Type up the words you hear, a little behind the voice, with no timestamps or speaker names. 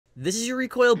This is your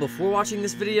recoil before watching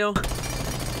this video,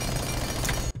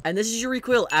 and this is your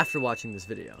recoil after watching this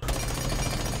video.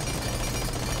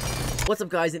 What's up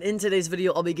guys, and in today's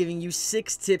video I'll be giving you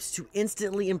 6 tips to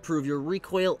instantly improve your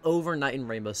recoil overnight in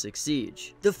Rainbow Six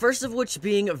Siege. The first of which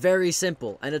being very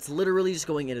simple, and it's literally just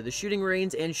going into the shooting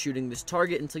range and shooting this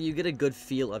target until you get a good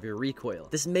feel of your recoil.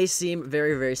 This may seem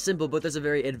very simple, but there's a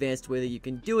very advanced way that you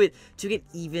can do it to get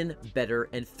even better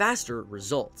and faster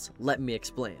results. Let me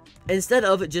explain. Instead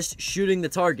of just shooting the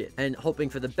target and hoping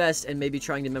for the best and maybe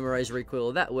trying to memorize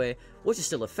recoil that way, which is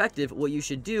still effective, what you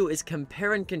should do is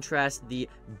compare and contrast the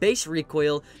base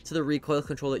recoil to the recoil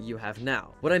control that you have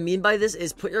now. What I mean by this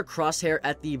is put your crosshair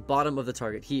at the bottom of the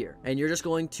target here, and you're just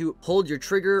going to hold your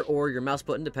trigger or your mouse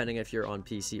button depending if you're on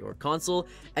PC or console,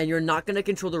 and you're not going to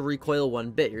control the recoil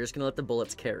one bit. You're just going to let the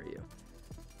bullets carry you.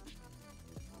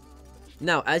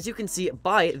 Now, as you can see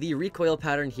by the recoil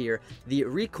pattern here, the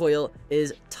recoil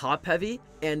is top heavy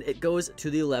and it goes to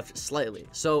the left slightly.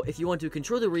 So if you want to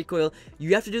control the recoil,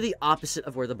 you have to do the opposite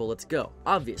of where the bullets go,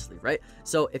 obviously, right?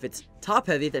 So if it's top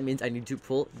heavy, that means I need to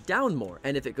pull down more.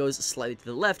 And if it goes slightly to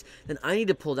the left, then I need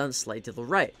to pull down slightly to the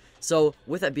right. So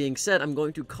with that being said, I'm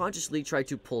going to consciously try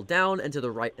to pull down and to the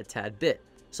right a tad bit.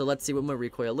 So let's see what my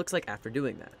recoil looks like after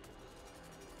doing that.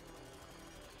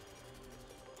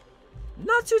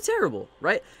 Not too terrible,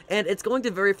 right? And it's going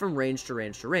to vary from range to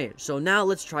range to range. So now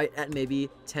let's try it at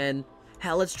maybe 10,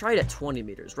 hell, let's try it at 20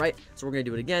 meters, right? So we're going to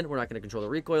do it again. We're not going to control the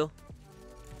recoil,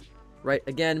 right?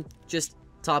 Again, just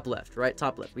top left, right?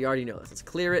 Top left. We already know this. Let's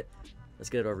clear it.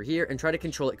 Let's get it over here and try to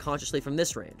control it consciously from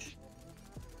this range.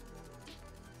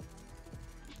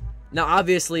 Now,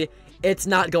 obviously, it's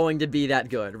not going to be that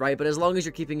good, right? But as long as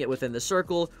you're keeping it within the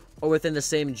circle or within the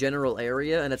same general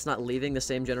area and it's not leaving the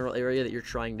same general area that you're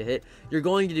trying to hit, you're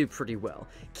going to do pretty well.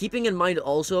 Keeping in mind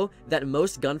also that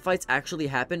most gunfights actually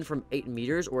happen from 8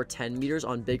 meters or 10 meters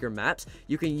on bigger maps,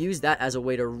 you can use that as a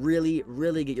way to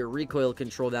really get your recoil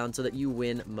control down so that you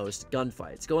win most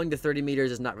gunfights. Going to 30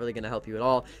 meters is not really going to help you at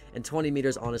all, and 20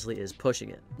 meters honestly is pushing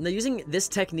it. Now, using this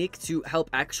technique to help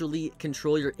actually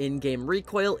control your in-game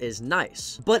recoil is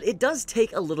nice, but it does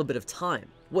take a little bit of time.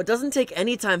 What doesn't take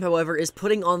any time, however, is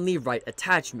putting on the right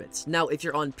attachments. Now, if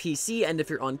you're on PC and if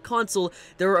you're on console,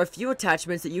 there are a few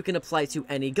attachments that you can apply to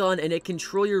any gun and it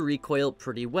control your recoil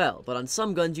pretty well, but on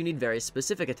some guns you need very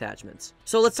specific attachments.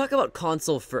 So let's talk about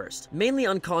console first. Mainly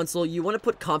on console, you want to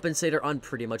put compensator on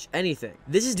pretty much anything.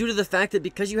 This is due to the fact that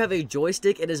because you have a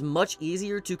joystick, it is much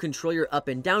easier to control your up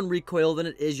and down recoil than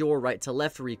it is your right to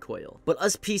left recoil. But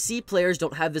us PC players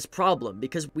don't have this problem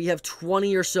because we have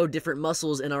 20 or so different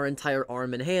muscles in our entire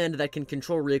arm and hand that can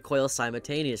control recoil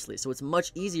simultaneously, so it's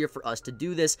much easier for us to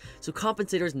do this, so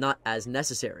compensator is not as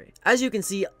necessary. As you can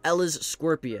see, Ella's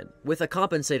Scorpion with a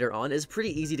compensator on is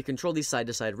pretty easy to control the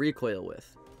side-to-side recoil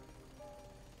with.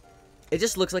 It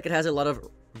just looks like it has a lot of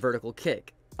vertical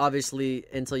kick. Obviously,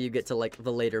 until you get to like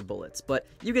the later bullets, but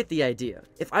you get the idea.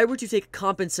 If I were to take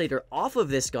compensator off of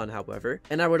this gun, however,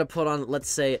 and I were to put on, let's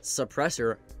say,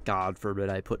 suppressor, God forbid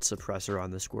I put suppressor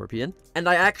on the Scorpion, and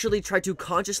I actually try to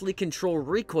consciously control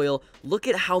recoil, look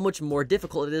at how much more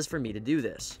difficult it is for me to do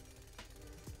this.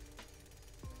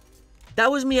 That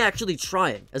was me actually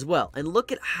trying as well, and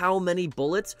look at how many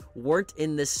bullets weren't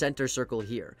in this center circle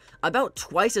here. About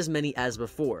twice as many as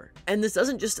before. And this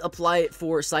doesn't just apply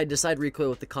for side-to-side recoil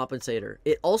with the compensator,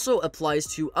 it also applies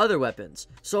to other weapons.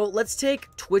 So let's take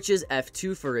Twitch's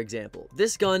F2 for example.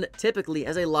 This gun typically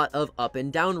has a lot of up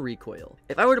and down recoil.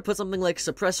 If I were to put something like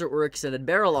suppressor or extended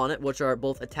barrel on it, which are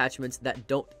both attachments that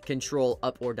don't control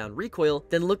up or down recoil,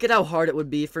 then look at how hard it would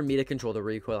be for me to control the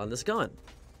recoil on this gun.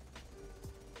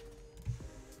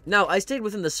 Now, I stayed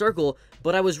within the circle,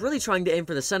 but I was really trying to aim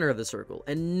for the center of the circle,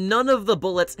 and none of the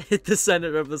bullets hit the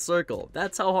center of the circle.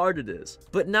 That's how hard it is.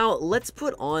 But now, let's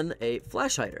put on a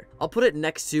flash hider. I'll put it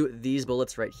next to these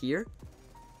bullets right here.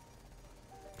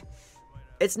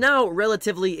 It's now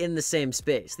relatively in the same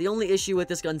space. The only issue with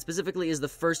this gun specifically is the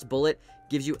first bullet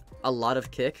gives you a lot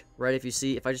of kick, right? If you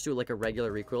see, if I just do like a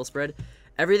regular recoil spread,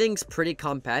 everything's pretty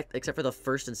compact except for the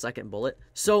first and second bullet.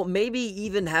 So maybe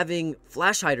even having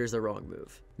flash hider is the wrong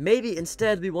move. Maybe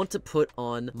instead we want to put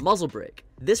on muzzle brake.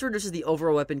 This reduces the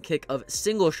overall weapon kick of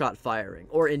single shot firing,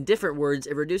 or in different words,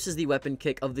 it reduces the weapon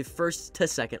kick of the first to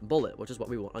second bullet, which is what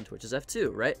we want on Twitch's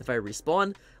F2, right? If I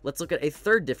respawn, let's look at a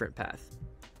third different path.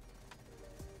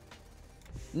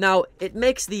 Now, it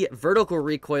makes the vertical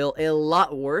recoil a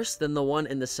lot worse than the one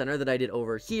in the center that I did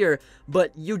over here,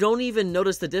 but you don't even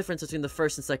notice the difference between the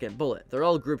first and second bullet. They're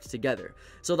all grouped together.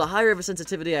 So the higher of a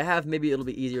sensitivity I have, maybe it'll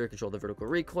be easier to control the vertical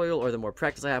recoil, or the more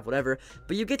practice I have, whatever,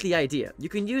 but you get the idea. You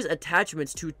can use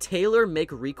attachments to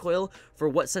tailor-make recoil for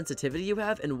what sensitivity you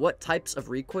have and what types of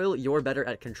recoil you're better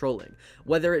at controlling.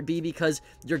 Whether it be because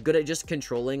you're good at just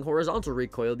controlling horizontal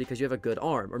recoil because you have a good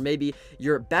arm, or maybe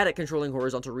you're bad at controlling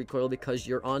horizontal recoil because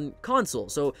you're on console,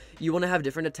 so you want to have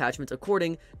different attachments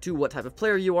according to what type of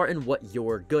player you are and what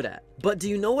you're good at. But do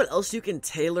you know what else you can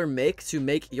tailor-make to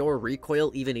make your recoil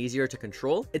even easier to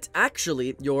control? It's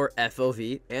actually your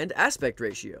FOV and aspect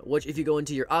ratio, which if you go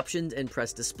into your options and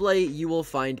press display, you will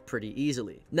find pretty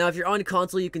easily. Now, if you're on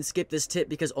console, you can skip this tip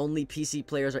because only PC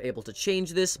players are able to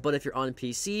change this, but if you're on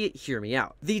PC, hear me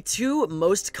out. The two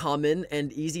most common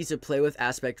and easy to play with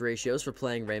aspect ratios for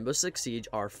playing Rainbow Six Siege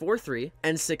are 4:3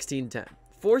 and 16:10.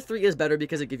 4:3 is better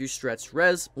because it gives you stretched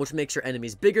res, which makes your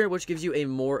enemies bigger, which gives you a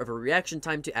more of a reaction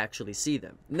time to actually see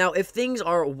them. Now, if things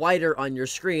are wider on your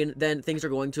screen, then things are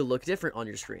going to look different on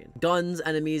your screen. Guns,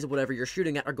 enemies, whatever you're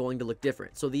shooting at are going to look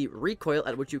different. So the recoil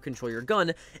at which you control your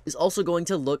gun is also going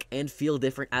to look and feel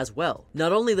different as well.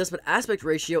 Not only this, but aspect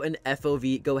ratio and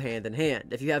FOV go hand in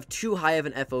hand. If you have too high of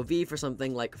an FOV for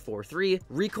something like 4:3,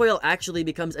 recoil actually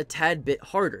becomes a tad bit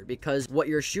harder because what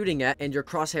you're shooting at and your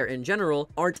crosshair in general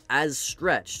aren't as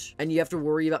stretched, and you have to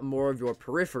worry about more of your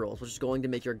peripherals, which is going to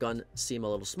make your gun seem a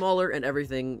little smaller and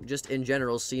everything just in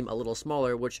general seem a little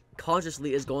smaller, which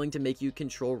consciously is going to make you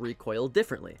control recoil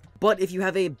differently. But if you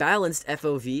have a balanced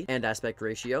FOV and aspect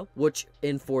ratio, which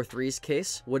in 4:3's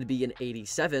case would be an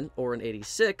 87 or an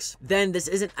 86, then this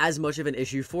isn't as much of an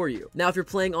issue for you. Now, if you're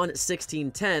playing on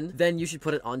 16:10, then you should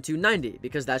put it onto 90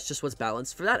 because that's just what's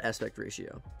balanced for that aspect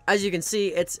ratio. As you can see,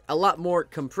 it's a lot more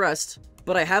compressed,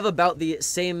 but I have about the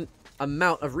same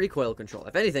amount of recoil control.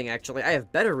 If anything, actually, I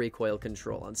have better recoil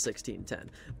control on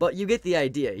 16:10. But you get the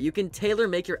idea. You can tailor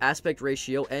make your aspect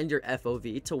ratio and your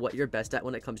FOV to what you're best at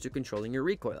when it comes to controlling your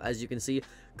recoil. As you can see,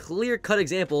 clear-cut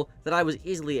example that I was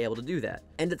easily able to do that.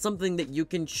 And it's something that you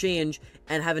can change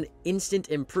and have an instant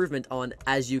improvement on,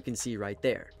 as you can see right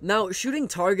there. Now, shooting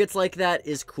targets like that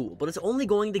is cool, but it's only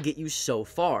going to get you so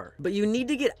far. But you need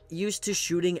to get used to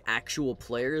shooting actual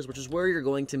players, which is where you're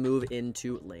going to move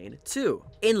into lane 2.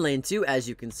 In lane 2, as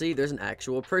you can see, there's an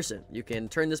actual person. You can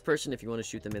turn this person if you want to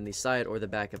shoot them in the side or the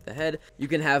back of the head. You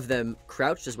can have them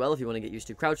crouched as well if you want to get used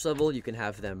to crouch level. You can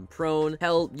have them prone.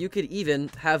 Hell, you could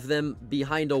even have them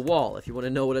behind a wall if you want to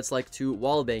know what it's like to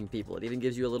wallbang people. It even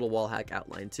gives you a little wall hack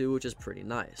outline too, which is pretty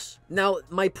nice. Now,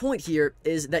 my point here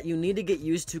is that you need to get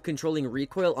used to controlling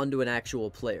recoil onto an actual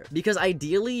player, because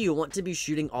ideally you want to be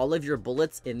shooting all of your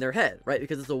bullets in their head, right?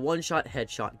 Because it's a one-shot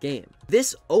headshot game.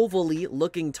 This ovally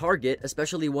looking target,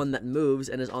 especially one that moves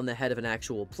and is on the head of an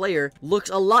actual player, looks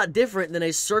a lot different than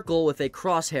a circle with a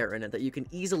crosshair in it that you can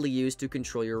easily use to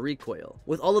control your recoil.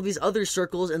 With all of these other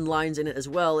circles and lines in it as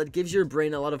well, it gives your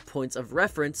brain a lot of points of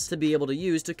reference to be able to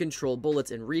use to control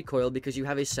bullets in recoil because you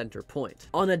have a center point.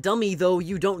 On a dummy, though,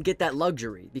 you don't get that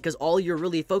luxury because all you're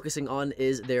really focusing on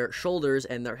is their shoulders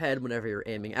and their head whenever you're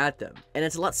aiming at them. And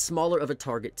it's a lot smaller of a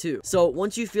target too. So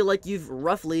once you feel like you've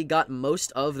roughly got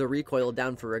most of the recoil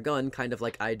down for a gun, kind of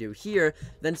like I do here,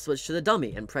 then switch to the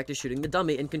dummy and practice shooting the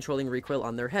dummy and controlling recoil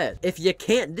on their head. If you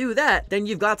can't do that, then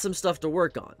you've got some stuff to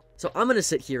work on. So I'm gonna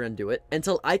sit here and do it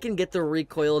until I can get the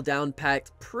recoil down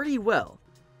packed pretty well.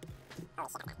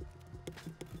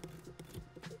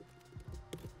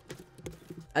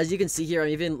 As you can see here, I'm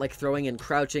even like throwing in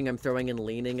crouching, I'm throwing in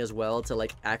leaning as well to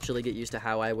like actually get used to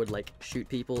how I would like shoot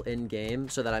people in game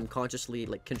so that I'm consciously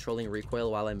like controlling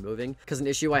recoil while I'm moving. Because an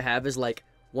issue I have is like,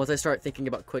 once I start thinking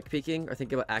about quick peeking or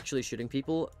thinking about actually shooting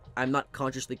people, I'm not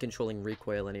consciously controlling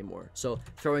recoil anymore. So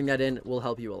throwing that in will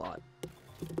help you a lot.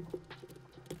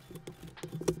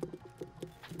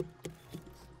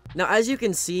 Now, as you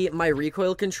can see, my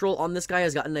recoil control on this guy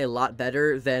has gotten a lot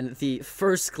better than the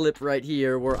first clip right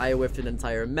here where I whiffed an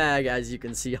entire mag, as you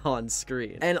can see on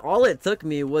screen. And all it took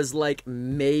me was like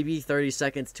maybe 30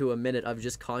 seconds to a minute of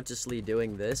just consciously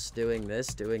doing this,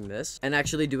 and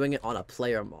actually doing it on a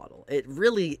player model. It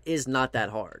really is not that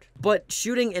hard. But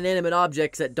shooting inanimate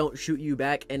objects that don't shoot you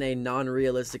back in a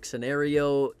non-realistic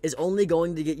scenario is only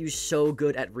going to get you so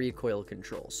good at recoil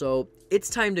control. So it's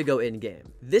time to go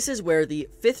in-game. This is where the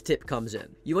fifth tip comes in.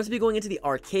 You want to be going into the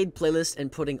arcade playlist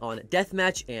and putting on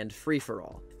Deathmatch and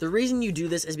Free-For-All. The reason you do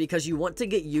this is because you want to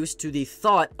get used to the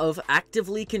thought of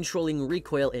actively controlling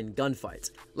recoil in gunfights.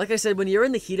 Like I said, when you're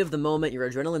in the heat of the moment, your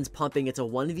adrenaline's pumping, it's a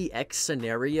 1vx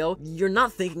scenario, you're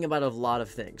not thinking about a lot of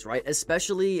things, right?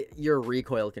 Especially your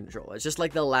recoil control. It's just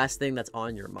like the last thing that's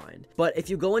on your mind. But if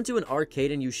you go into an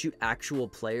arcade and you shoot actual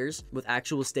players with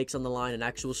actual stakes on the line, an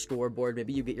actual scoreboard,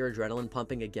 maybe you get your adrenaline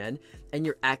pumping again, and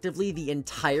you're actively the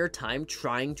entire time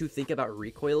trying to think about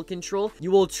recoil control, you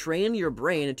will train your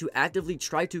brain to actively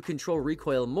try to control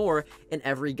recoil more in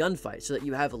every gunfight, so that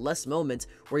you have less moments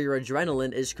where your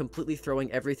adrenaline is completely throwing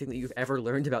everything that you've ever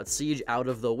learned about Siege out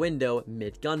of the window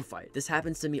mid-gunfight. This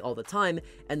happens to me all the time,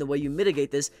 and the way you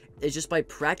mitigate this is just by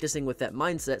practicing with that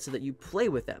mindset so that you play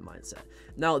with that mindset.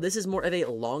 Now, this is more of a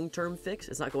long-term fix.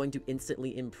 It's not going to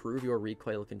instantly improve your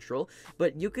recoil control,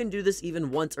 but you can do this even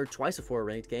once or twice before a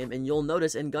ranked game, and you'll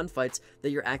notice in gunfights that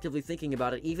you're actively thinking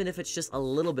about it, even if it's just a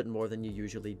little bit more than you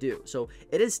usually do. So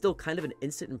it is still kind of an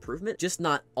instant improvement, just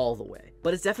not all the way.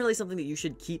 But it's definitely something that you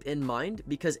should keep in mind,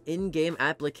 because in-game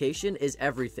application is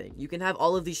everything. You can have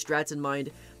all of these strats in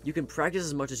mind, you can practice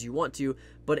as much as you want to,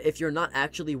 but if you're not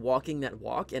actually walking that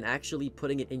walk and actually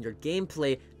putting it in your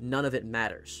gameplay, none of it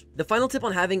matters. The final tip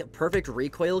on having perfect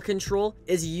recoil control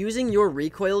is using your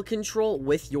recoil control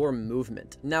with your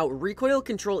movement. Now, recoil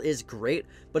control is great,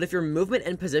 but if your movement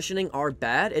and positioning are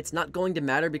bad, it's not going to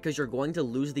matter because you're going to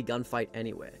lose the gunfight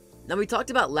anyway. Now, we talked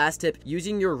about last tip,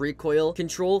 using your recoil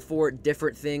control for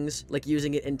different things, like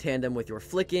using it in tandem with your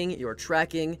flicking, your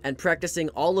tracking, and practicing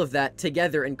all of that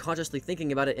together and consciously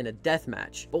thinking about it in a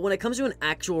deathmatch. But when it comes to an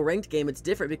actual ranked game, it's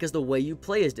different because the way you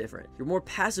play is different. You're more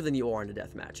passive than you are in a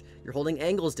deathmatch. You're holding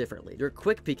angles differently. You're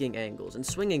quick peeking angles and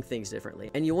swinging things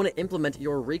differently. And you want to implement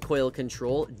your recoil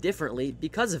control differently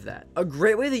because of that. A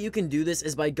great way that you can do this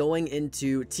is by going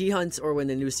into T-Hunts, or when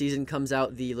the new season comes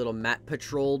out, the little map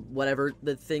patrol, whatever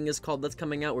the thing is called that's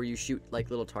coming out, where you shoot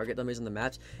like little target dummies on the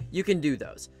maps. You can do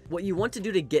those. What you want to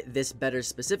do to get this better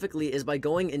specifically is by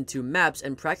going into maps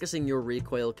and practicing your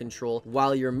recoil control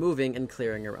while you're moving and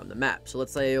clearing around the map. So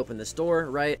let's say I open this door,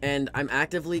 right, and I'm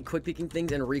actively quick peeking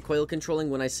things and recoil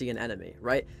controlling when I see an enemy,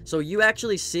 right? So you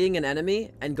actually seeing an enemy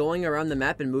and going around the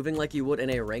map and moving like you would in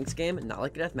a ranked game, not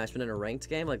like a deathmatch, but in a ranked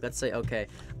game, like let's say, okay,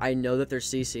 I know that there's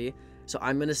CC, so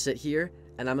I'm gonna sit here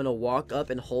and I'm gonna walk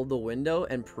up and hold the window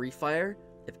and pre-fire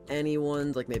if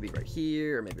anyone's like maybe right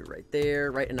here or maybe right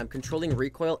there, right? And I'm controlling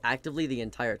recoil actively the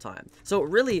entire time. So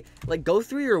really, like, go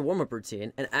through your warm-up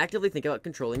routine and actively think about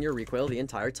controlling your recoil the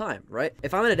entire time, right?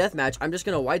 If I'm in a deathmatch, I'm just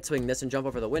gonna wide swing this and jump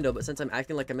over the window, but since I'm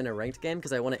acting like I'm in a ranked game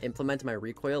because I want to implement my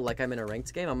recoil like I'm in a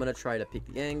ranked game, I'm gonna try to peek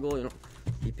the angle, you know,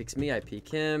 he peeks me, I peek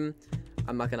him.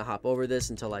 I'm not gonna hop over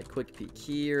this until I quick peek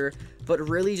here, but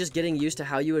really just getting used to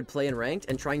how you would play in ranked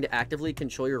and trying to actively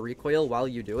control your recoil while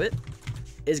you do it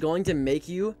is going to make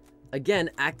you, again,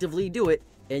 actively do it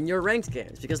in your ranked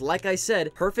games. Because like I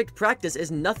said, perfect practice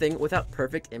is nothing without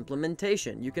perfect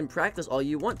implementation. You can practice all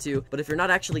you want to, but if you're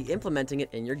not actually implementing it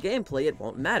in your gameplay, it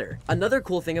won't matter. Another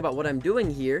cool thing about what I'm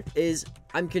doing here is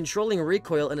I'm controlling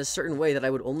recoil in a certain way that I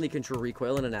would only control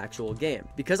recoil in an actual game.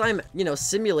 Because I'm, you know,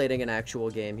 simulating an actual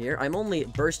game here, I'm only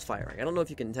burst firing. I don't know if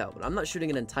you can tell, but I'm not shooting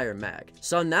an entire mag.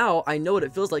 So now I know what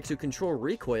it feels like to control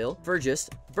recoil for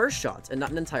just burst shots and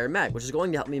not an entire mag, which is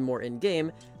going to help me more in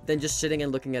game than just sitting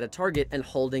and looking at a target and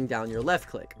holding down your left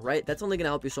click, right? That's only gonna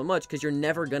help you so much because you're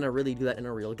never gonna really do that in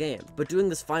a real game. But doing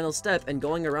this final step and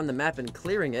going around the map and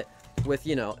clearing it with,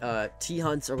 you know,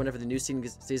 T-Hunts or whenever the new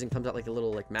season comes out, like the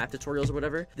little like map tutorials or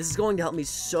whatever, this is going to help me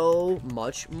so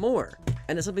much more.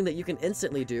 And it's something that you can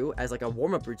instantly do as like a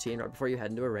warm-up routine right before you head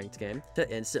into a ranked game to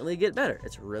instantly get better.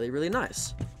 It's really, really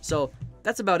nice. So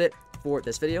that's about it for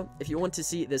this video. If you want to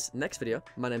see this next video,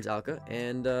 my name's Alka,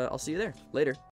 and I'll see you there. Later.